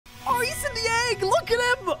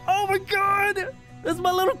god! That's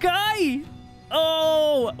my little guy!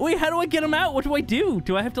 Oh, wait, how do I get him out? What do I do?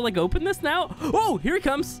 Do I have to, like, open this now? Oh, here he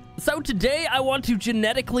comes. So today I want to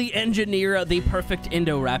genetically engineer the perfect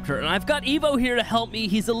Indoraptor, and I've got Evo here to help me.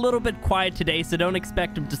 He's a little bit quiet today, so don't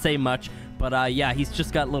expect him to say much. But, yeah, he's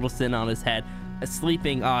just got little sin on his head.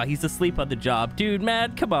 Sleeping. He's asleep on the job. Dude,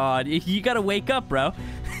 man, come on. You gotta wake up, bro.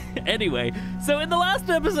 Anyway, so in the last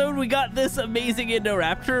episode, we got this amazing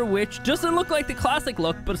Indoraptor, which doesn't look like the classic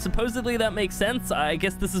look, but supposedly that makes sense. I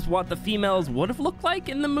guess this is what the females would have looked like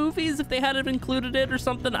in the movies if they hadn't included it or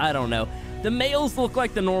something. I don't know. The males look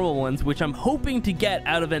like the normal ones, which I'm hoping to get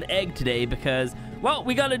out of an egg today because, well,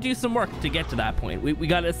 we got to do some work to get to that point. We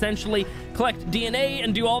got to essentially collect DNA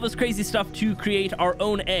and do all this crazy stuff to create our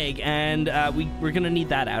own egg, and we're going to need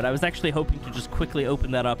that out. I was actually hoping to just quickly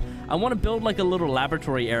open that up. I want to build like a little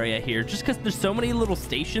laboratory area here, just because there's so many little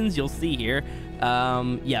stations you'll see here.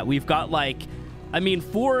 Yeah, we've got like, I mean,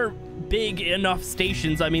 4 big enough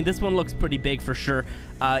stations. I mean, this one looks pretty big for sure.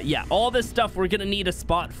 Yeah, all this stuff, we're gonna need a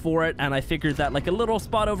spot for it, and I figured that like a little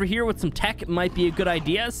spot over here with some tech might be a good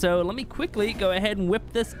idea, so let me quickly go ahead and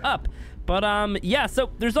whip this up. But yeah, so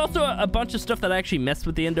there's also a bunch of stuff that actually messed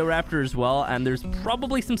with the Indoraptor as well, and there's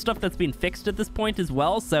probably some stuff that's been fixed at this point as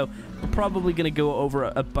well, so we're probably gonna go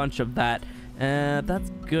over a bunch of that. That's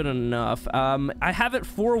good enough. I have it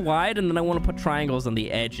 4 wide, and then I want to put triangles on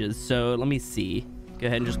the edges, so let me see. Go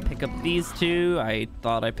ahead and just pick up these 2. I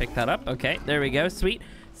thought I picked that up. Okay, there we go. Sweet.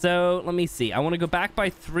 So let me see. I want to go back by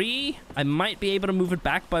 3. I might be able to move it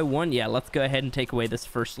back by 1. Yeah, let's go ahead and take away this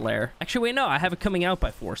first layer. Actually, wait, no, I have it coming out by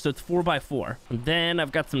 4, so it's 4 by 4. And then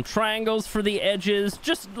I've got some triangles for the edges.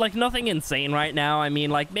 Just like nothing insane right now. I mean,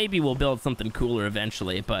 like maybe we'll build something cooler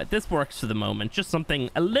eventually, but this works for the moment. Just something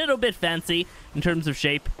a little bit fancy in terms of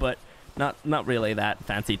shape, but not really that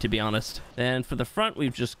fancy, to be honest. And for the front,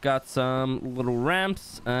 we've just got some little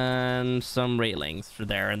ramps and some railings for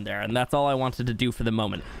there, and that's all I wanted to do for the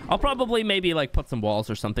moment. I'll probably maybe like put some walls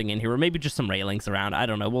or something in here, or maybe just some railings around. I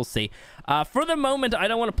don't know, we'll see. For the moment, I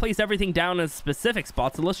don't want to place everything down in a specific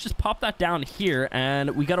spot, so let's just pop that down here,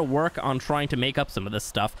 and we got to work on trying to make up some of this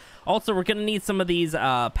stuff. Also, we're gonna need some of these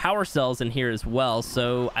power cells in here as well,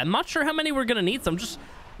 so I'm not sure how many we're gonna need, so I'm just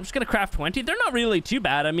gonna craft 20. They're not really too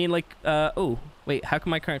bad. I mean, like, oh, wait, how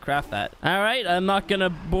come I can't craft that? All right, I'm not gonna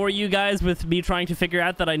bore you guys with me trying to figure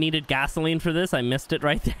out that I needed gasoline for this. I missed it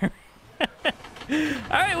right there. All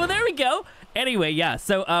right, well, there we go. Anyway, yeah,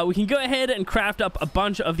 so we can go ahead and craft up a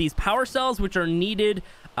bunch of these power cells, which are needed,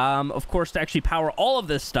 of course, to actually power all of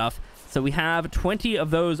this stuff. So we have 20 of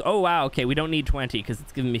those. Oh, wow, okay, we don't need 20 because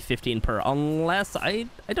it's giving me 15 per, unless I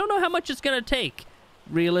don't know how much it's gonna take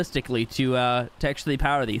realistically to actually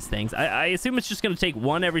power these things. I assume it's just going to take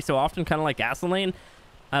 1 every so often, kind of like gasoline.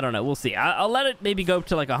 I don't know. We'll see. I'll let it maybe go up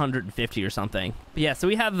to like 150 or something. But yeah, so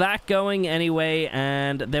we have that going anyway,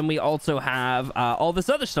 and then we also have all this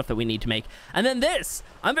other stuff that we need to make. And then this,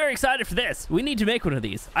 I'm very excited for this. We need to make one of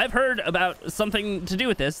these. I've heard about something to do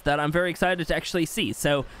with this that I'm very excited to actually see.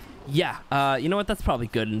 So yeah, you know what? That's probably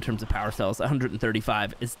good in terms of power cells.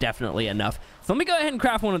 135 is definitely enough. So let me go ahead and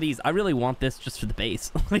craft one of these. I really want this just for the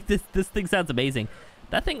base. Like this thing sounds amazing.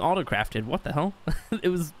 That thing auto-crafted. What the hell?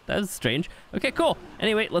 That was strange. Okay, cool.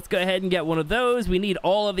 Anyway, let's go ahead and get one of those. We need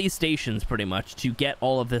all of these stations pretty much to get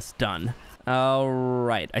all of this done. All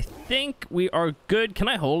right, I think we are good. Can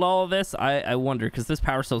I hold all of this? I wonder, because these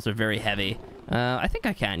power cells are very heavy. I think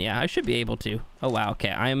I can, yeah. I should be able to. Oh, wow, okay.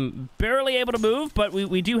 I'm barely able to move, but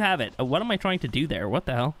we do have it. What am I trying to do there? What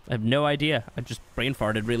the hell? I have no idea. I just brain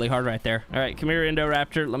farted really hard right there. All right, come here,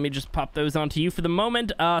 Indoraptor. Let me just pop those onto you for the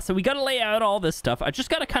moment. So we got to lay out all this stuff. I just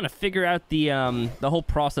got to kind of figure out the whole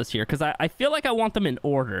process here, because I feel like I want them in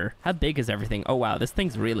order. How big is everything? Oh, wow, this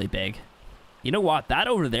thing's really big. You know what? That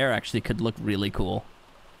over there actually could look really cool.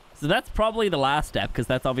 So that's probably the last step, because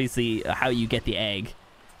that's obviously how you get the egg.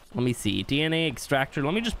 Let me see. DNA extractor.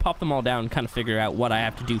 Let me just pop them all down and kind of figure out what I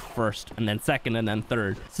have to do first, and then second, and then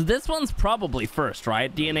third. So this one's probably first,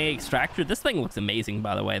 right? DNA extractor. This thing looks amazing,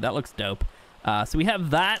 by the way. That looks dope. So we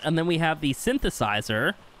have that, and then we have the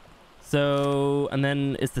synthesizer. So, and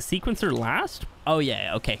then is the sequencer last? Oh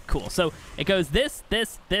yeah, okay, cool. So it goes this,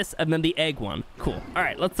 and then the egg one. Cool. All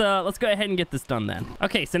right, let's go ahead and get this done then.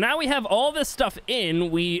 Okay, so now we have all this stuff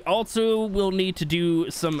in. We also will need to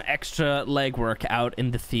do some extra legwork out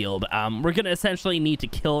in the field. We're gonna essentially need to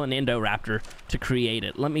kill an Indoraptor to create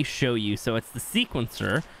it. Let me show you. So it's the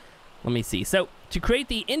sequencer. Let me see. So to create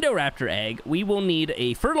the Indoraptor egg, we will need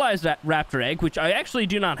a fertilized raptor egg, which I actually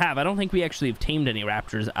do not have. I don't think we actually have tamed any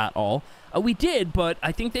raptors at all. We did, but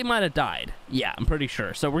I think they might have died. Yeah, I'm pretty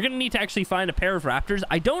sure. So we're going to need to actually find a pair of raptors.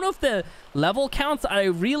 I don't know if the level counts. I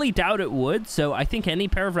really doubt it would. So I think any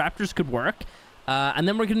pair of raptors could work. And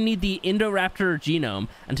then we're going to need the Indoraptor genome.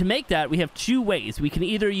 And to make that, we have two ways. We can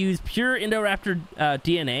either use pure Indoraptor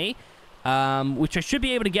DNA, which I should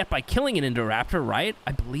be able to get by killing an Indoraptor, right?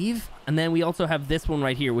 I believe. And then we also have this one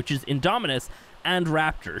right here, which is Indominus and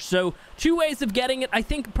Raptor. So two ways of getting it. I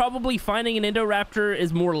think probably finding an Indoraptor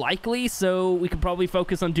is more likely, so we could probably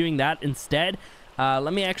focus on doing that instead.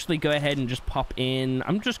 Let me actually go ahead and just pop in.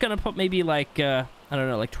 I'm just gonna put maybe like I don't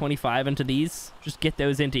know, like 25 into these. Just get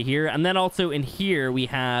those into here. And then also in here we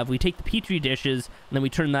take the petri dishes and then we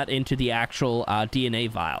turn that into the actual DNA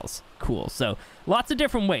vials. Cool. So lots of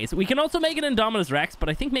different ways. We can also make an Indominus Rex, but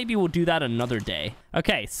I think maybe we'll do that another day.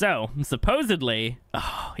 Okay, so supposedly,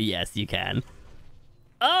 oh yes, you can.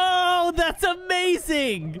 Oh, that's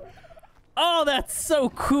amazing! Oh, that's so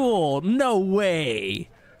cool. No way.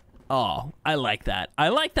 Oh, I like that. I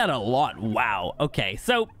like that a lot. Wow. Okay,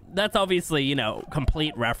 so that's obviously, you know,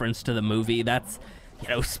 complete reference to the movie. That's, you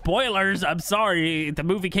know, spoilers. I'm sorry. The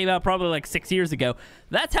movie came out probably like 6 years ago.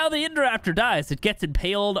 That's how the Indoraptor dies. It gets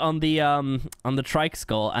impaled on the trike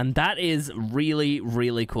skull, and that is really,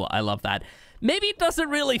 really cool. I love that. Maybe it doesn't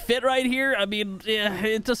really fit right here. I mean, yeah,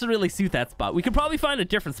 it doesn't really suit that spot. We could probably find a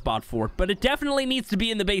different spot for it, but it definitely needs to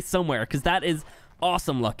be in the base somewhere because that is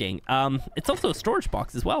awesome looking. It's also a storage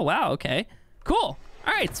box as well. Wow, okay. Cool.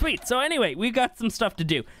 All right, sweet. So anyway, we've got some stuff to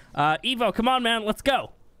do. Evo, come on, man. Let's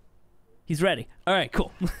go. He's ready. All right,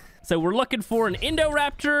 cool. So we're looking for an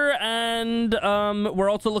Indoraptor, and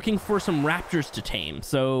we're also looking for some raptors to tame.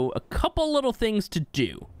 So a couple little things to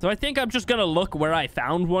do. So I think I'm just gonna look where I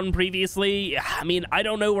found one previously. I mean, I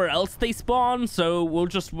don't know where else they spawn, so we'll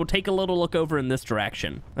take a little look over in this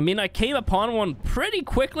direction. I mean, I came upon one pretty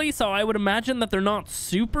quickly, so I would imagine that they're not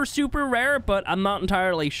super, super rare, but I'm not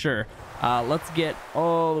entirely sure. Let's get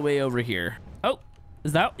all the way over here. Oh,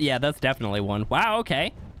 is that? Yeah, that's definitely one. Wow,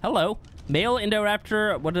 okay. Hello. Male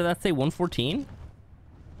Indoraptor, what did that say, 114?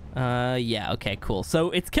 Yeah, okay, cool. So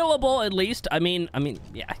it's killable, at least. I mean,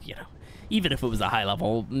 yeah, you know, even if it was a high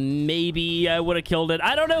level, maybe I would have killed it.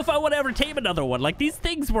 I don't know if I would ever tame another one. Like, these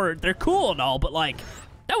things they're cool and all, but, like,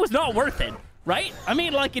 that was not worth it, right? I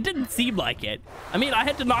mean, like, it didn't seem like it. I mean, I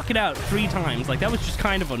had to knock it out 3 times. Like, that was just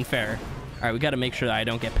kind of unfair. All right, we got to make sure that I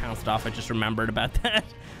don't get pounced off. I just remembered about that.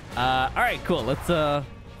 All right, cool. Let's,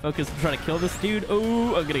 focus and try to kill this dude.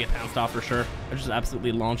 Oh, I'm gonna get pounced off for sure. I just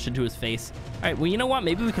absolutely launched into his face. All right, well, you know what?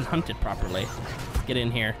 Maybe we can hunt it properly. Let's get in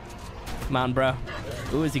here. Come on, bro.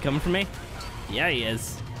 Ooh, is he coming for me? Yeah, he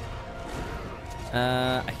is.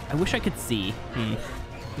 I wish I could see.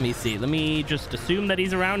 Let me see. Let me just assume that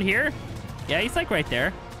he's around here. Yeah, he's like right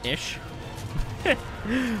there-ish.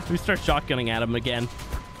 We start shotgunning at him again.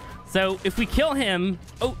 So if we kill him...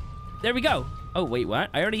 Oh, there we go. Oh, wait, what?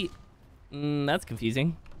 I already... that's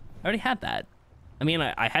confusing. I already had that. I mean,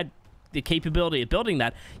 I had the capability of building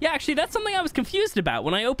that. Yeah, actually, that's something I was confused about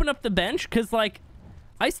when I opened up the bench, because, like,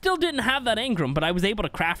 I still didn't have that engram, but I was able to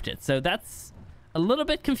craft it. So that's a little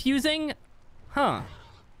bit confusing. Huh.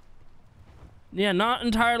 Yeah, not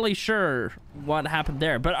entirely sure what happened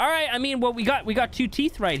there. But, all right, I mean, well, we got 2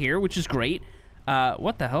 teeth right here, which is great.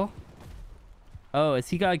 What the hell? Oh, is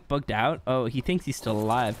he got, like, bugged out? Oh, he thinks he's still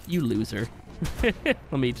alive. You loser.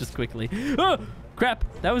 Let me just quickly... Oh, crap.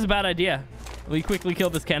 That was a bad idea. Let me quickly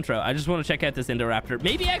kill this Kentro. I just want to check out this Indoraptor.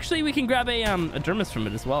 Maybe, actually, we can grab a dermis from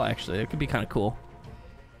it as well, actually. That could be kind of cool.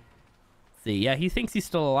 Let's see. Yeah, he thinks he's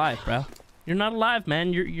still alive, bro. You're not alive,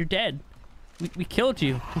 man. You're dead. We killed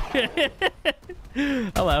you.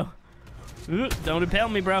 Hello. Ooh, don't impale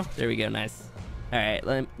me, bro. There we go. Nice. All right.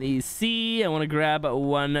 Let me see. I want to grab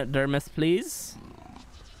 1 dermis, please.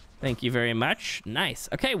 Thank you very much. Nice.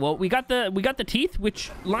 Okay, well, we got the teeth,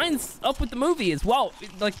 which lines up with the movie as well.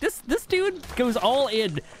 Like, this dude goes all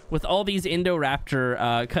in with all these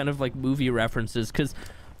Indoraptor kind of like movie references, because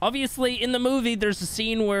obviously in the movie there's a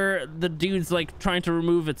scene where the dude's like trying to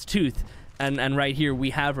remove its tooth, and right here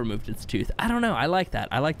we have removed its tooth. I don't know. I like that.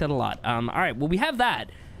 I like that a lot. All right, well, we have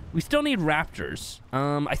that. We still need raptors.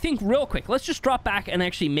 I think real quick, let's just drop back and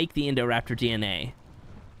actually make the Indoraptor DNA.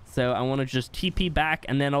 So I want to just TP back,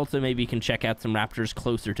 and then also maybe you can check out some raptors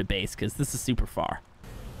closer to base, because this is super far.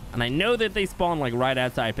 And I know that they spawn like right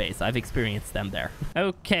outside base. I've experienced them there.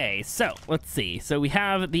 Okay, so let's see. So we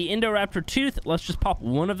have the Indoraptor tooth. Let's just pop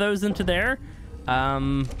 1 of those into there.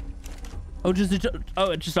 Oh,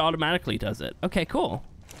 it just automatically does it. Okay, cool.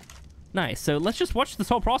 Nice. So let's just watch this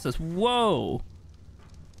whole process. Whoa.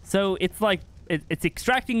 So it's like, it's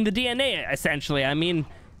extracting the DNA, essentially. I mean,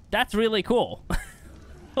 that's really cool.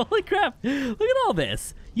 Holy crap. Look at all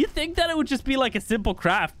this. You'd think that it would just be like a simple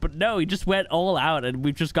craft, but no, he just went all out and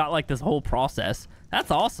we've just got like this whole process.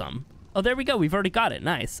 That's awesome. Oh, there we go. We've already got it.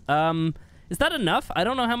 Nice. Is that enough? I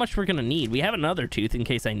don't know how much we're gonna need. We have another tooth in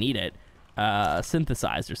case I need it.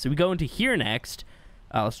 Synthesizer. So we go into here next.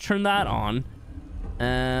 Let's turn that on.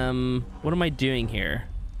 What am I doing here?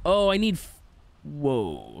 Oh, I need...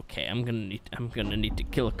 Whoa. Okay, I'm gonna need to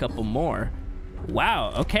kill a couple more.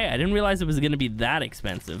 Wow. Okay, I didn't realize it was gonna be that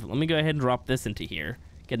expensive. Let me go ahead and drop this into here.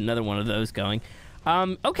 Get another one of those going.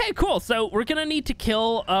 Okay, cool. So we're gonna need to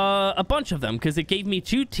kill a bunch of them because it gave me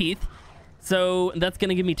 2 teeth. So that's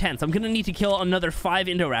gonna give me 10. So I'm gonna need to kill another 5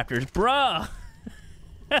 Indoraptors. Bruh.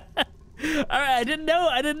 All right, I didn't know.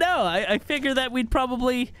 I figured that we'd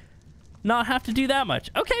probably not have to do that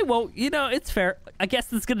much. Okay, well, you know, it's fair. I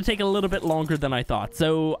guess it's gonna take a little bit longer than I thought.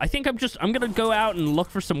 So I think I'm gonna go out and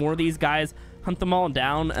look for some more of these guys, hunt them all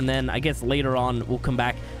down, and then I guess later on we'll come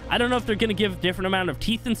back. I don't know if they're gonna give different amount of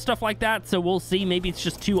teeth and stuff like that, so we'll see. Maybe it's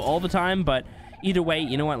just 2 all the time, but either way,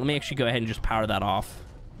 you know what? Let me actually go ahead and just power that off.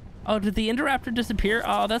 Oh, did the Indoraptor disappear?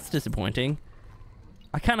 Oh, that's disappointing.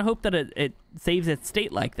 I kind of hope that it saves its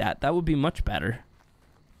state like that. That would be much better.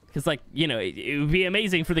 Because, like, you know, it would be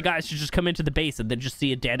amazing for the guys to just come into the base and then just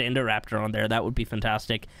see a dead Indoraptor on there. That would be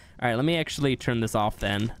fantastic. All right, let me actually turn this off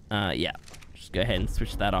then. Yeah, just go ahead and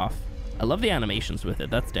switch that off. I love the animations with it.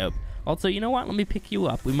 That's dope. Also, you know what? Let me pick you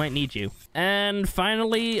up. We might need you. And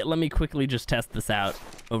finally, let me quickly just test this out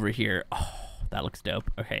over here. Oh, that looks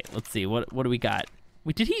dope. Okay, let's see. What do we got?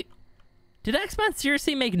 Wait, did X-Man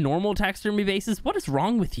seriously make normal taxidermy bases? What is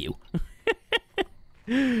wrong with you?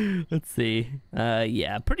 Let's see.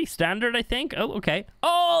 Yeah, pretty standard, I think. Oh, okay.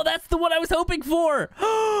 Oh, that's the one I was hoping for.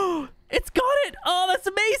 Oh, it's got it. Oh, that's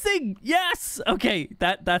amazing. Yes. Okay,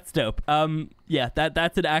 that's dope. Yeah,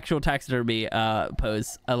 that's an actual taxidermy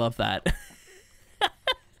pose. I love that.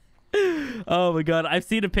 Oh my god, I've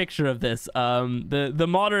seen a picture of this. The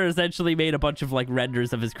modder essentially made a bunch of like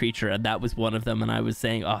renders of his creature, and that was one of them. And I was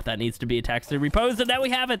saying, oh, that needs to be a taxidermy pose, and now we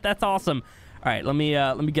have it. That's awesome. All right, let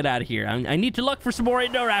me get out of here. I need to look for some more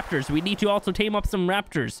Indoraptors. We need to also tame up some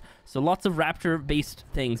raptors. So lots of raptor-based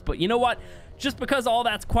things. But you know what? Just because all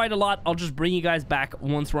that's quite a lot, I'll just bring you guys back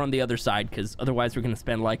once we're on the other side, because otherwise we're going to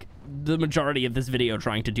spend like the majority of this video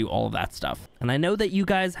trying to do all of that stuff. And I know that you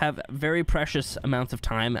guys have very precious amounts of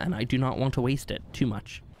time, and I do not want to waste it too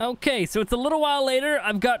much. Okay, so it's a little while later.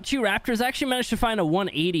 I've got 2 raptors. I actually managed to find a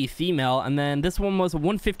 180 female, and then this one was a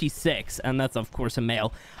 156, and that's, of course, a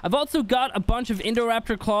male. I've also got a bunch of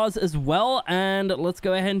Indoraptor claws as well, and let's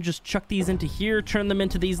go ahead and just chuck these into here, turn them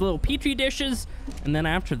into these little petri dishes, and then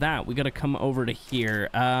after that, we got to come over to here.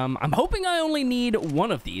 I'm hoping I only need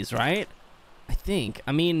 1 of these, right? I think.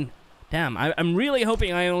 I mean, damn, I'm really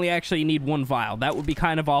hoping I only actually need 1 vial. That would be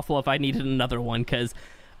kind of awful if I needed another one, because...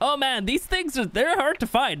 oh man, these things they're hard to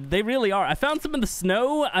find. They really are. I found some in the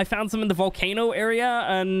snow. I found some in the volcano area.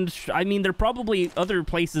 And I mean, there are probably other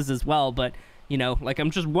places as well. But, you know, like I'm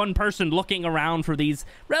just one person looking around for these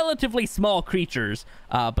relatively small creatures.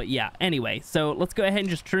 But yeah, anyway, so let's go ahead and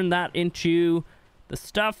just turn that into the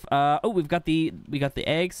stuff. Oh, we got the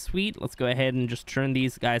egg. Sweet. Let's go ahead and just turn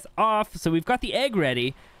these guys off. So we've got the egg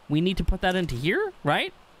ready. We need to put that into here,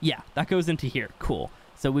 right? Yeah, that goes into here. Cool.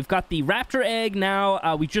 So we've got the raptor egg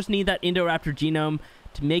now. We just need that Indoraptor genome.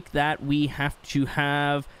 To make that, we have to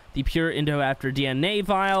have the pure Indoraptor DNA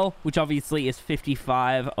vial, which obviously is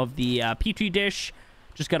 55 of the Petri dish.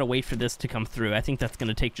 Just got to wait for this to come through. I think that's going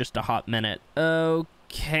to take just a hot minute.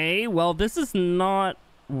 Okay, well, this is not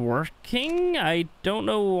working. I don't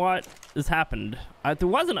know what has happened. There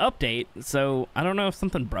was an update, so I don't know if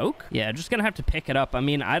something broke. Yeah, just gonna have to pick it up. I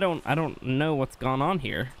mean, I don't know what's gone on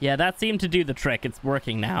here. Yeah, that seemed to do the trick. It's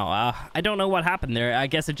working now. I don't know what happened there. I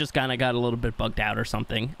guess it just kind of got a little bit bugged out or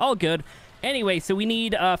something. All good. Anyway, so we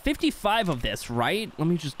need 55 of this, right? Let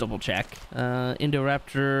me just double check.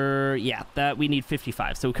 Indoraptor, yeah, that we need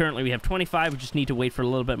 55. So currently we have 25. We just need to wait for a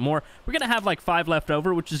little bit more. We're gonna have like 5 left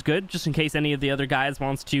over, which is good, just in case any of the other guys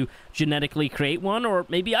wants to genetically create one, or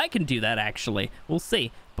maybe I can do that actually. We'll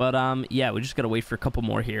see. But yeah, we just gotta wait for a couple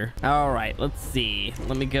more here. All right, let's see.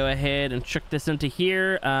 Let me go ahead and chuck this into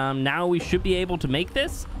here. Now we should be able to make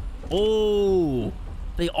this. Oh,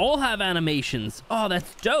 they all have animations. Oh,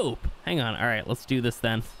 that's dope. Hang on. All right, let's do this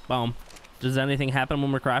then. Boom. Does anything happen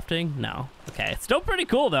when we're crafting? No. Okay, it's still pretty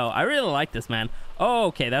cool though. I really like this, man. Oh,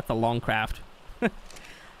 okay, that's a long craft.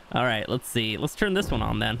 All right, let's see. Let's turn this one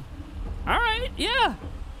on then. All right, yeah.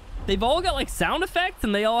 They've all got like sound effects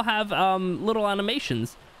and they all have little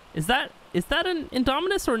animations. Is that Is that an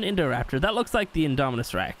Indominus or an Indoraptor? That looks like the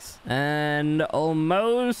Indominus Rex. And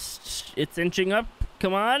almost, it's inching up.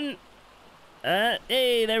 Come on.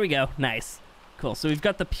 Hey, there we go. Nice. Cool. So we've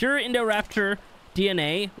got the pure Indoraptor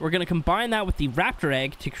DNA. We're going to combine that with the raptor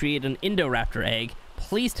egg to create an Indoraptor egg.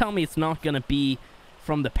 Please tell me it's not going to be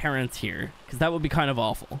from the parents here, because that would be kind of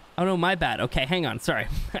awful. Oh no, my bad. Okay, hang on. Sorry.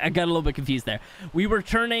 I got a little bit confused there. We were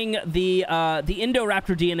turning the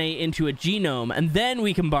Indoraptor DNA into a genome, and then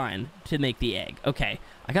we combine to make the egg. Okay.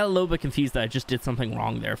 I got a little bit confused that I just did something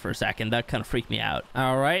wrong there for a second. That kind of freaked me out.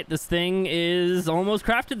 All right, this thing is almost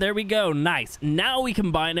crafted. There we go. Nice. Now we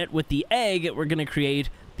combine it with the egg. We're going to create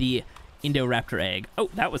the Indoraptor egg. Oh,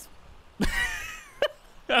 that was...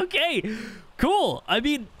 Okay, cool. I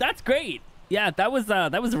mean, that's great. Yeah, that was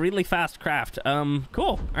a really fast craft. Cool.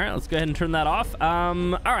 All right, let's go ahead and turn that off.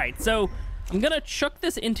 All right, so I'm going to chuck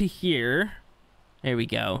this into here. There we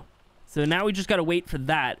go. So now we just got to wait for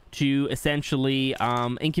that to essentially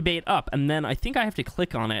incubate up. And then I think I have to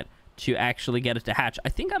click on it to actually get it to hatch. I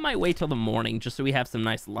think I might wait till the morning just so we have some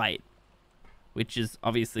nice light, which is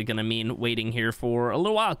obviously going to mean waiting here for a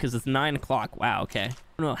little while because it's 9 o'clock. Wow, okay.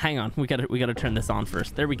 No, hang on. We got to turn this on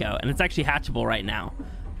first. There we go. And it's actually hatchable right now.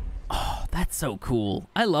 Oh, that's so cool.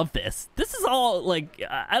 I love this. This is all like,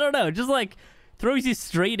 I don't know, just like throws you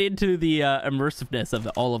straight into the immersiveness of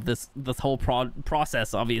all of this whole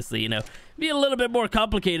process. Obviously, you know, be a little bit more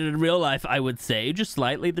complicated in real life, I would say, just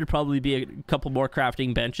slightly. There'd probably be a couple more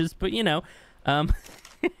crafting benches, but you know,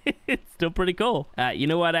 it's still pretty cool. You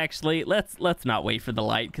know what? Actually, let's not wait for the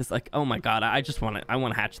light because, like, oh my god, I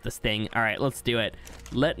want to hatch this thing. All right, let's do it.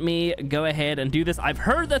 Let me go ahead and do this. I've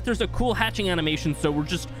heard that there's a cool hatching animation, so we're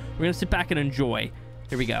gonna sit back and enjoy.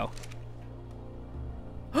 Here we go.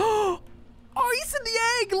 Oh, he's in the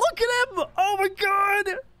egg. Look at him. Oh my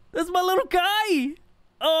god, that's my little guy.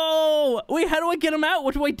 Oh, wait, how do I get him out?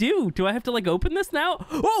 What do I do? Do I have to like open this now?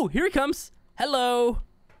 Oh, here he comes. Hello.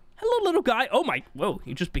 Hello, little guy. Oh my, whoa,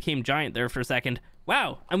 he just became giant there for a second.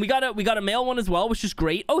 Wow, and we got a male one as well, which is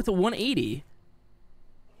great. Oh, it's a 180.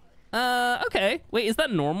 Okay. Wait, is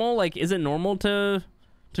that normal? Like, is it normal to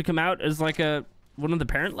come out as like one of the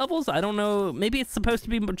parent levels? I don't know. Maybe it's supposed to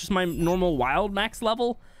be just my normal wild max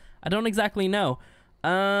level. I don't exactly know.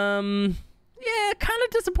 Yeah, kind of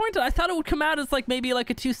disappointed. I thought it would come out as like maybe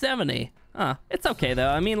like a 270. Huh, it's okay though.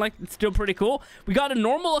 I mean, like, it's still pretty cool. We got a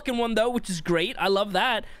normal looking one though, which is great. I love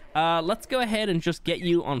that. Let's go ahead and just get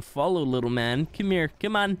you on follow, little man. Come here,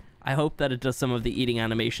 come on. I hope that it does some of the eating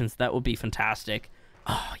animations. That would be fantastic.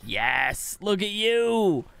 Oh, yes. Look at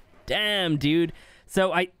you. Damn, dude.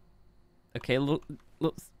 So okay, look,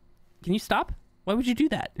 can you stop? Why would you do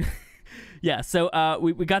that? Yeah, so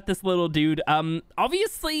we got this little dude.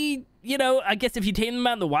 Obviously, you know, I guess if you tame them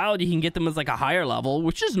out in the wild, you can get them as like a higher level,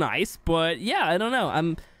 which is nice. But yeah, I don't know.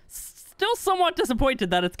 I'm still somewhat disappointed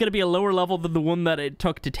that it's going to be a lower level than the one that it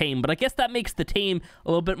took to tame. But I guess that makes the tame a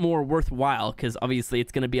little bit more worthwhile because obviously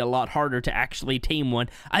it's going to be a lot harder to actually tame one.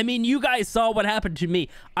 I mean, you guys saw what happened to me.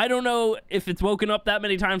 I don't know if it's woken up that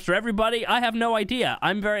many times for everybody. I have no idea.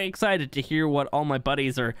 I'm very excited to hear what all my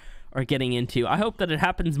buddies are getting into. I hope that it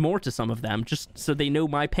happens more to some of them just so they know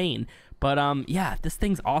my pain. But yeah, this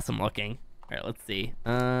thing's awesome looking. All right, let's see.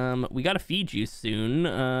 We gotta feed you soon.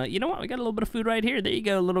 You know what? We got a little bit of food right here. There you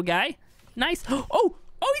go, little guy. Nice. Oh,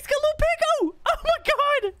 he's got a little piggo. Oh my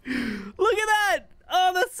god, look at that.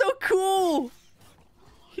 Oh, that's so cool.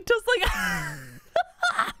 He does like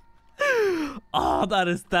oh,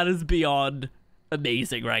 that is beyond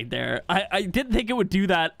amazing right there. I didn't think it would do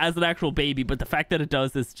that as an actual baby, but the fact that it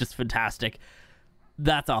does is just fantastic.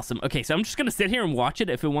 That's awesome. Okay, so I'm just gonna sit here and watch it.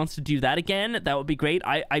 If it wants to do that again, that would be great.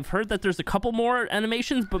 I've heard that there's a couple more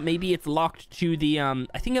animations, but maybe it's locked to the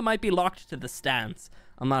I think it might be locked to the stance.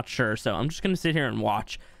 I'm not sure, so I'm just gonna sit here and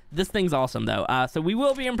watch. This thing's awesome though. So we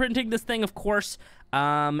will be imprinting this thing, of course.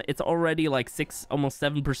 It's already like 6, almost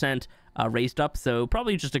 7% raised up, so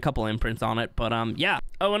probably just a couple imprints on it. But yeah.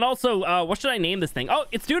 Oh, and also, what should I name this thing? Oh,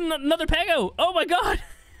 it's doing another Pego. Oh my god.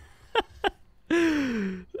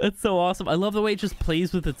 That's so awesome. I love the way it just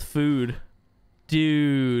plays with its food.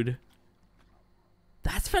 Dude.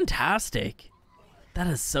 That's fantastic. That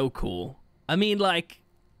is so cool. I mean, like,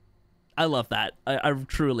 I love that. I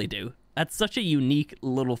truly do. That's such a unique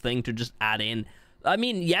little thing to just add in. I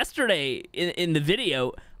mean, yesterday in the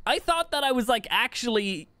video, I thought that I was like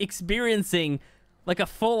actually experiencing like a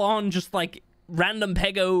full-on just like random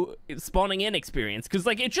Pego spawning in experience, because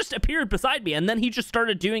like it just appeared beside me and then he just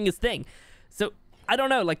started doing his thing. So I don't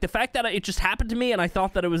know, like the fact that it just happened to me and I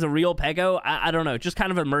thought that it was a real Pego, I don't know, it just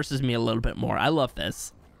kind of immerses me a little bit more. I love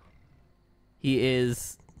this. He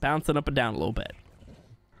is bouncing up and down a little bit.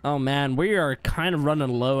 Oh man, we are kind of running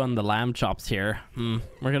low on the lamb chops here. We're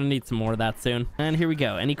gonna need some more of that soon. And here we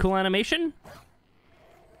go. Any cool animation?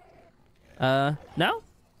 No?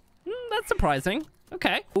 That's surprising.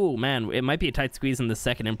 Okay. Oh man, it might be a tight squeeze in the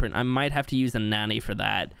second imprint. I might have to use a nanny for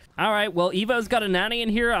that. All right, well, Evo's got a nanny in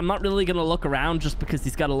here. I'm not really gonna look around just because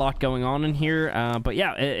he's got a lot going on in here. But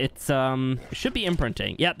yeah, it should be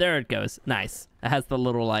imprinting. Yeah, there it goes. Nice. It has the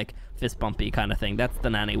little like fist bumpy kind of thing. That's the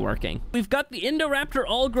nanny working. We've got the Indoraptor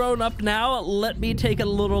all grown up now. Let me take a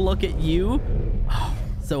little look at you. Oh,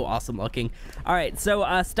 so awesome looking. All right, so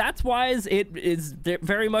stats wise, it is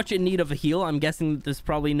very much in need of a heal. I'm guessing there's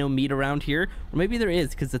probably no meat around here, or maybe there is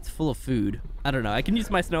because it's full of food. I don't know. I can use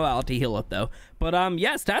my snow owl to heal it though. But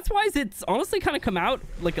yeah, stats wise, it's honestly kind of come out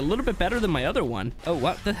like a little bit better than my other one. Oh,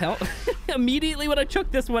 what the hell? Immediately when I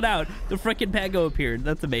took this one out, the frickin' Pago appeared.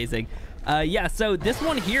 That's amazing. Yeah, so this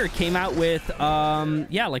one here came out with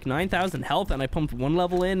yeah, like 9,000 health, and I pumped one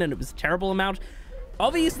level in, and it was a terrible amount.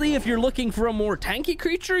 Obviously, if you're looking for a more tanky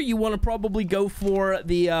creature, you want to probably go for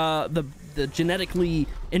the genetically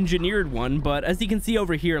engineered one. But as you can see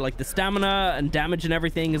over here, like the stamina and damage and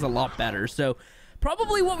everything is a lot better. So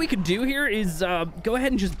probably what we could do here is go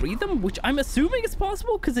ahead and just breed them, which I'm assuming is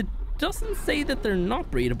possible because it doesn't say that they're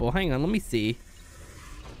not breedable. Hang on, let me see.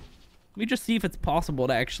 Let me just see if it's possible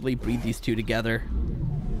to actually breed these two together.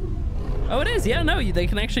 Oh, it is. Yeah, no, they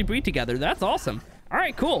can actually breed together. That's awesome. All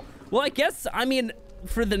right, cool. Well, I guess, I mean,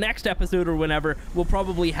 for the next episode or whenever, we'll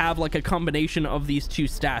probably have like a combination of these two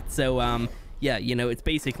stats. So, yeah, you know, it's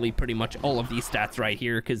basically pretty much all of these stats right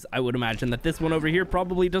here, because I would imagine that this one over here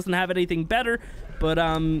probably doesn't have anything better. But,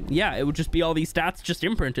 yeah, it would just be all these stats just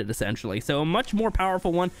imprinted, essentially. So a much more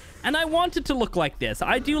powerful one. And I want it to look like this.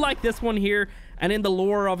 I do like this one here. And in the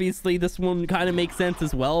lore, obviously, this one kind of makes sense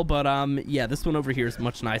as well. But, yeah, this one over here is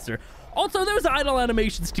much nicer. Also, those idle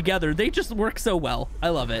animations together, they just work so well. I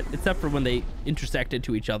love it, except for when they intersected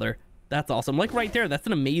to each other. That's awesome. Like right there, that's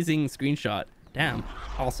an amazing screenshot. Damn,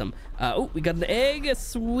 awesome. Oh, we got an egg,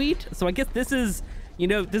 sweet. So I guess this is, you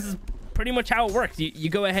know, this is pretty much how it works. You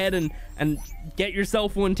go ahead and get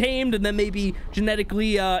yourself one tamed, and then maybe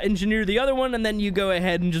genetically engineer the other one, and then you go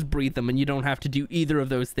ahead and just breed them, and you don't have to do either of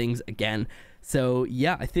those things again. So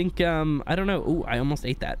yeah, I think, I don't know. Oh, I almost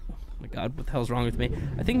ate that. Oh my god, what the hell's wrong with me?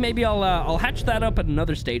 I think maybe I'll hatch that up at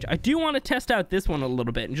another stage. I do want to test out this one a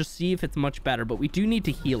little bit and just see if it's much better, but we do need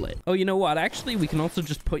to heal it. Oh, you know what? Actually, we can also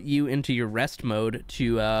just put you into your rest mode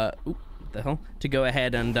to what the hell? To go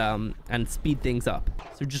ahead and speed things up.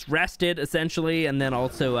 So just rest it essentially, and then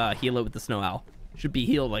also heal it with the snow owl. Should be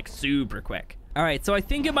healed like super quick. All right, so I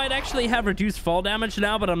think it might actually have reduced fall damage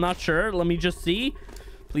now, but I'm not sure. Let me just see.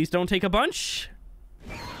 Please don't take a bunch.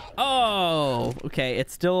 Oh, okay.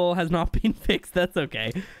 It still has not been fixed. That's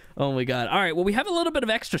okay. Oh my god. All right. Well, we have a little bit of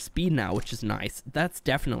extra speed now, which is nice. That's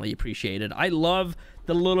definitely appreciated. I love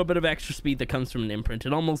the little bit of extra speed that comes from an imprint.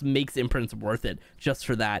 It almost makes imprints worth it just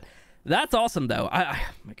for that. That's awesome, though. Oh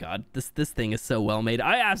my god, this thing is so well made.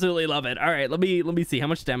 I absolutely love it. All right, let me see. How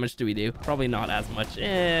much damage do we do? Probably not as much.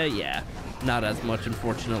 Yeah, not as much,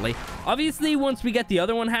 unfortunately. Obviously, once we get the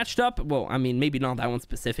other one hatched up, well, I mean, maybe not that one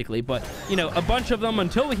specifically, but, you know, a bunch of them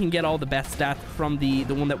until we can get all the best stats from the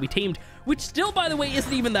one that we tamed, which still, by the way,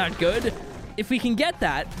 isn't even that good. If we can get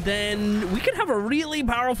that, then we can have a really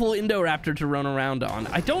powerful Indoraptor to run around on.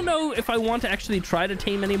 I don't know if I want to actually try to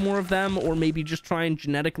tame any more of them, or maybe just try and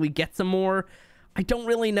genetically get some more. I don't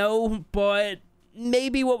really know, but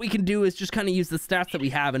maybe what we can do is just kind of use the stats that we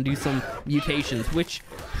have and do some mutations, which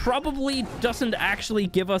probably doesn't actually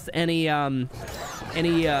give us any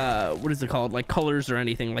what is it called, like colors or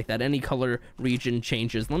anything like that, any color region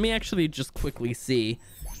changes. Let me actually just quickly see.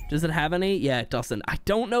 Does it have any? Yeah, it doesn't. I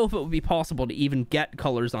don't know if it would be possible to even get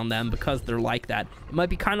colors on them because they're like that. It might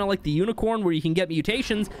be kind of like the unicorn where you can get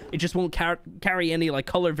mutations. It just won't carry any like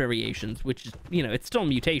color variations, which is, you know, it's still a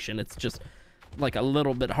mutation. It's just like a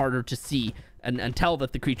little bit harder to see and tell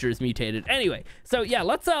that the creature is mutated. Anyway, so yeah,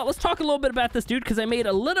 let's talk a little bit about this dude, because I made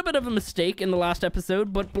a little bit of a mistake in the last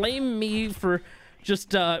episode, but blame me for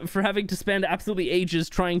just for having to spend absolutely ages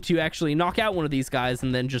trying to actually knock out one of these guys,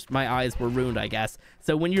 and then just my eyes were ruined, I guess.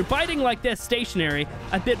 So when you're biting like this stationary,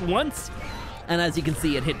 I bit once, and as you can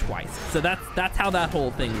see, it hit twice. So that's how that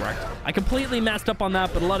whole thing worked. I completely messed up on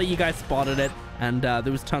that, but a lot of you guys spotted it, and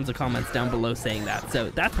there was tons of comments down below saying that.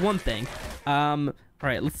 So that's one thing. All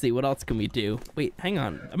right, let's see. What else can we do? Wait, hang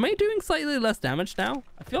on. Am I doing slightly less damage now?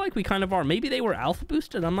 I feel like we kind of are. Maybe they were alpha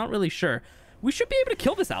boosted. I'm not really sure. We should be able to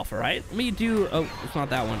kill this alpha, right? Let me do... Oh, it's not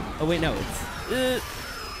that one. Oh, wait, no. It's...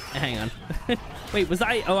 hang on. Wait, was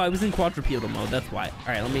I... Oh, I was in quadrupedal mode. That's why. All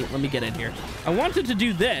right, let me get in here. I wanted to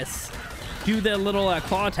do this, do the little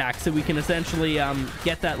claw attack so we can essentially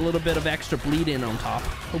get that little bit of extra bleed in on top.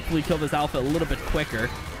 Hopefully kill this alpha a little bit quicker.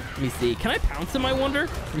 Let me see. Can I pounce him, I wonder?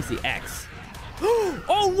 Let me see. X.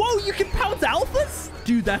 Oh, whoa, you can pounce alphas?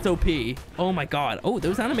 Dude, that's OP. Oh my god. Oh,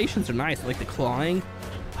 those animations are nice. Like the clawing.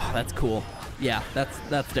 Oh, that's cool. Yeah, that's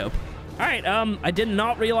dope. All right, I did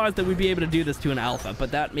not realize that we'd be able to do this to an alpha,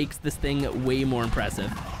 but that makes this thing way more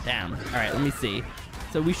impressive. Damn. All right, let me see.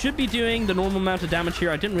 So we should be doing the normal amount of damage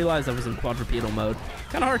here. I didn't realize I was in quadrupedal mode.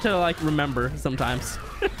 Kind of hard to, like, remember sometimes.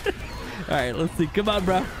 All right, let's see. Come on,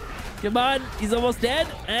 bro. Come on. He's almost dead.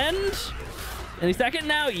 And any second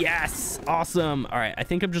now. Yes. Awesome. All right, I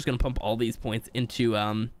think I'm just going to pump all these points into,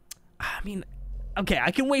 I mean, okay,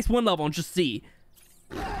 I can waste one level and just see.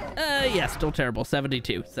 Yeah, still terrible.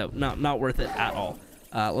 72. So not worth it at all.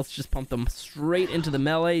 Let's just pump them straight into the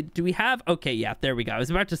melee. Do we have? Okay, yeah, there we go. I was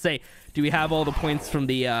about to say, do we have all the points from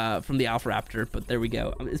the Alpha Raptor? But there we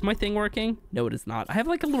go. Is my thing working? No, it is not. I have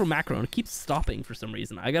like a little macro and it keeps stopping for some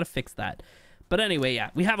reason. I gotta fix that. But anyway, yeah,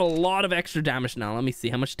 we have a lot of extra damage now. Let me see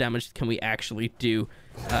how much damage can we actually do.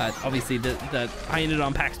 Obviously, the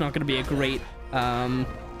Hyaenodon pack's not gonna be a great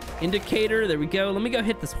indicator. There we go. Let me go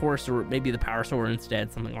hit this horse or maybe the power sword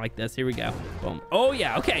instead, something like this. Here we go. Boom. Oh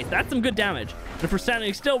yeah, okay, that's some good damage. And if we're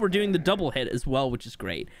standing still, we're doing the double hit as well, which is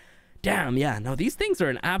great. Damn, yeah, no, these things are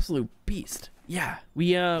an absolute beast. Yeah,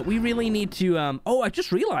 we really need to oh, I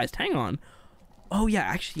just realized, hang on. Oh yeah,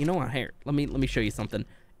 actually, you know what, here, let me show you something.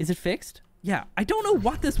 Is it fixed? Yeah, I don't know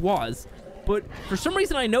what this was, but for some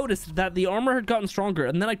reason I noticed that the armor had gotten stronger,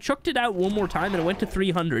 and then I chucked it out one more time and it went to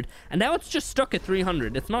 300, and now it's just stuck at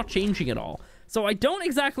 300. It's not changing at all. So I don't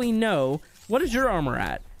exactly know. What is your armor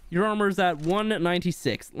at? Your armor's at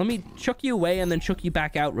 196. Let me chuck you away and then chuck you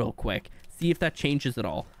back out real quick. See if that changes at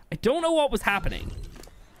all. I don't know what was happening.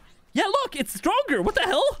 Yeah, look, it's stronger. What the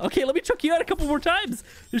hell? Okay, let me chuck you out a couple more times.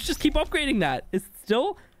 Let's just keep upgrading that. It's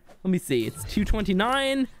still, let me see. It's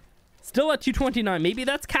 229. Still at 229. Maybe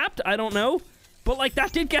that's capped. I don't know. But like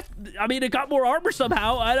that did get, I mean, it got more armor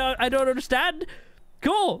somehow. I don't understand.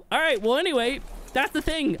 Cool. All right. Well, anyway, that's the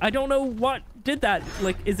thing. I don't know what did that.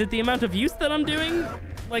 Like, is it the amount of use that I'm doing?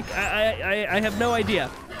 Like, I have no idea.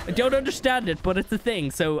 I don't understand it, but it's a thing.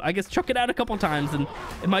 So I guess chuck it out a couple times and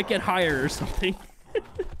it might get higher or something.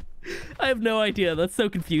 I have no idea. That's so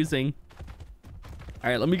confusing. All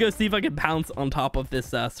right. Let me go see if I can pounce on top of this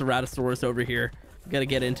Ceratosaurus over here. Gotta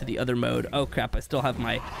get into the other mode. Oh crap, I still have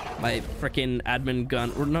my freaking admin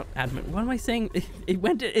gun, or not admin, what am I saying?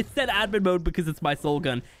 It said admin mode because it's my soul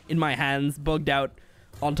gun in my hands, bugged out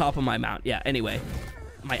on top of my mount. Yeah, anyway,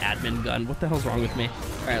 my admin gun. What the hell's wrong with me?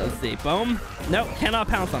 All right, let's see. Boom. Nope, cannot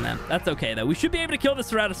pounce on them. That's okay though. We should be able to kill the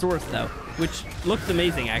Ceratosaurus though, which looks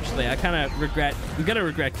amazing actually. I kind of regret, I'm gonna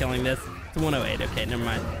regret killing this. It's a 108. Okay, never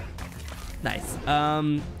mind. Nice. All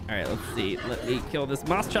right, let's see. Let me kill this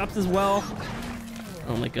Moss Chops as well.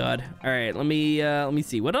 Oh my god. All right, let me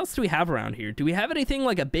see. What else do we have around here? Do we have anything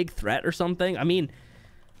like a big threat or something? I mean,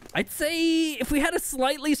 I'd say if we had a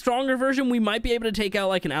slightly stronger version, we might be able to take out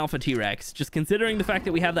like an Alpha T-Rex. Just considering the fact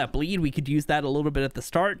that we have that bleed, we could use that a little bit at the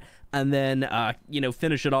start and then, you know,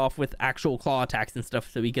 finish it off with actual claw attacks and stuff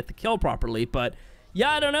so we get the kill properly. But yeah,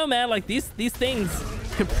 I don't know, man. Like these things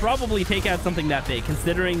could probably take out something that big,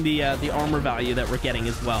 considering the armor value that we're getting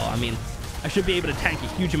as well. I mean, I should be able to tank a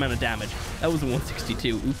huge amount of damage. That was a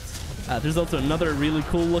 162. Oops. There's also another really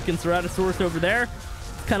cool looking Ceratosaurus over there.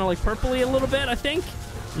 It's kind of like purpley a little bit, I think.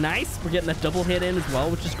 Nice. We're getting that double hit in as well,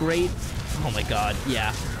 which is great. Oh my god,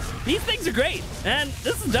 yeah. These things are great, and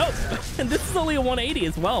this is dope. And this is only a 180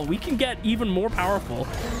 as well. We can get even more powerful.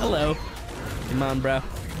 Hello. Come on, bro. All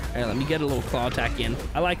right, let me get a little claw attack in.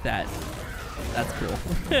 I like that. That's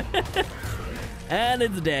cool. And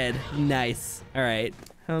it's dead. Nice. All right.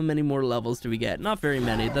 How many more levels do we get? Not very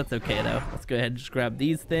many. That's okay, though. Let's go ahead and just grab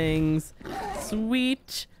these things.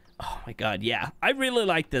 Sweet. Oh, my God. Yeah. I really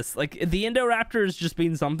like this. Like, the Indoraptor has just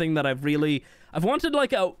been something that I've wanted,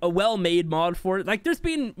 like, a well-made mod for it. Like, there's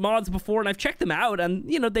been mods before, and I've checked them out, and,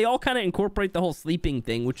 you know, they all kind of incorporate the whole sleeping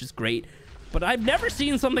thing, which is great. But I've never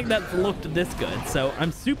seen something that looked this good, so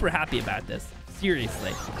I'm super happy about this.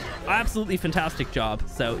 Seriously. Absolutely fantastic job.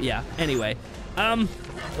 So, yeah. Anyway.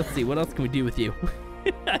 Let's see. What else can we do with you?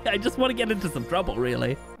 I just want to get into some trouble,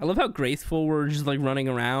 really. I love how graceful we're just like running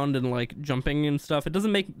around and like jumping and stuff. It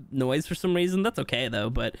doesn't make noise for some reason. That's okay though,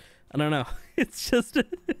 but I don't know. It's just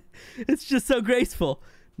it's just so graceful.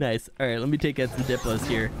 Nice. All right, let me take out some Diplos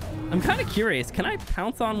here. I'm kind of curious. Can I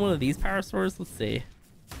pounce on one of these Parasaurs? Let's see.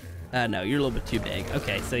 No, you're a little bit too big.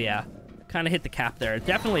 Okay, so yeah, kind of hit the cap there.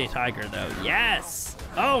 Definitely a tiger though. Yes.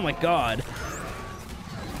 Oh my god.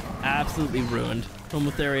 Absolutely ruined.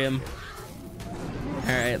 Homotherium.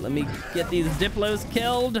 All right, let me get these Diplos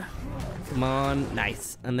killed. Come on,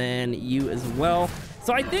 nice. And then you as well.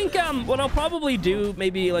 So I think what I'll probably do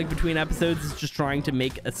maybe like between episodes is just trying to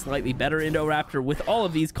make a slightly better Indoraptor with all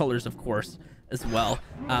of these colors, of course, as well.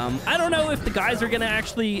 I don't know if the guys are going to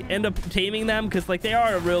actually end up taming them because like they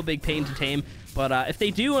are a real big pain to tame. But if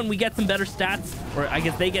they do and we get some better stats, or I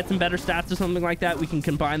guess they get some better stats or something like that, we can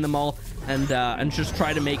combine them all and just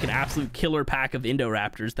try to make an absolute killer pack of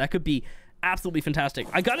Indoraptors. That could be absolutely fantastic.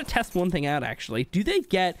 I got to test one thing out, actually. Do they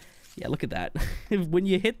get... Yeah, look at that. When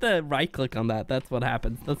you hit the right click on that, that's what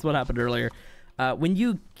happens. That's what happened earlier. When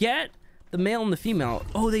you get the male and the female...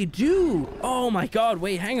 Oh, they do! Oh my god,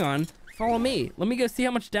 wait, hang on. Follow me. Let me go see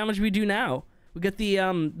how much damage we do now. We got the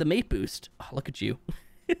mate boost. Oh, look at you.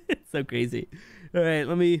 It's so crazy. All right,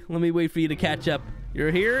 let me wait for you to catch up.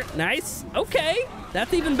 You're here. Nice. Okay,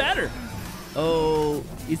 that's even better. Oh,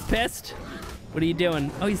 he's pissed. What are you doing?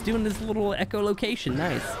 Oh, he's doing this little echolocation.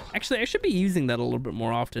 Nice. Actually, I should be using that a little bit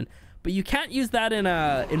more often. But you can't use that in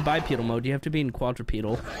bipedal mode. You have to be in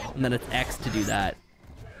quadrupedal, and then it's X to do that.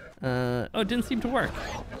 Oh, it didn't seem to work.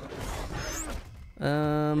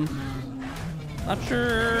 Not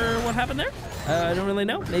sure what happened there. I don't really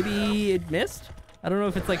know. Maybe it missed. I don't know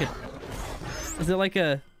if it's like a... Is it like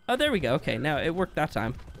a... Oh, there we go. Okay, now it worked that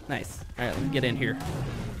time. Nice. All right, let me get in here.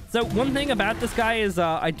 So one thing about this guy is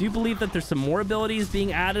I do believe that there's some more abilities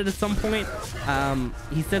being added at some point.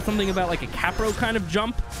 He said something about like a capro kind of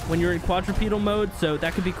jump when you're in quadrupedal mode, so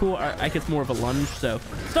that could be cool. I guess more of a lunge, so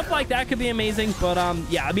stuff like that could be amazing. But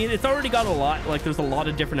yeah, I mean, it's already got a lot. Like there's a lot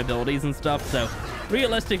of different abilities and stuff, so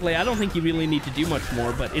realistically, I don't think you really need to do much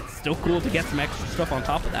more, but it's still cool to get some extra stuff on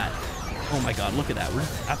top of that. Oh my god, look at that. We're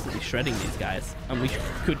just absolutely shredding these guys. We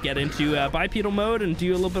could get into bipedal mode and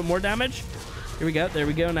do a little bit more damage. Here we go. There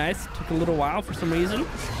we go. Nice. Took a little while for some reason.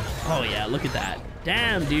 Oh, yeah. Look at that.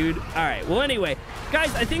 Damn, dude. All right. Well, anyway,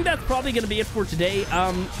 guys, I think that's probably going to be it for today.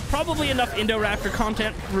 Probably enough Indoraptor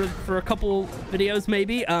content for a couple videos,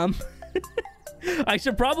 maybe. I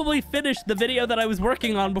should probably finish the video that I was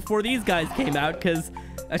working on before these guys came out, because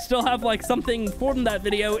I still have like something from that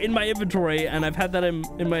video in my inventory, and I've had that in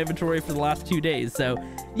my inventory for the last 2 days. So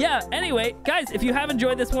yeah, anyway, guys, if you have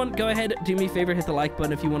enjoyed this one, go ahead, do me a favor, hit the like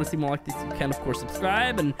button. If you want to see more like this, you can of course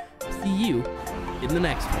subscribe, and see you in the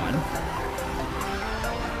next one.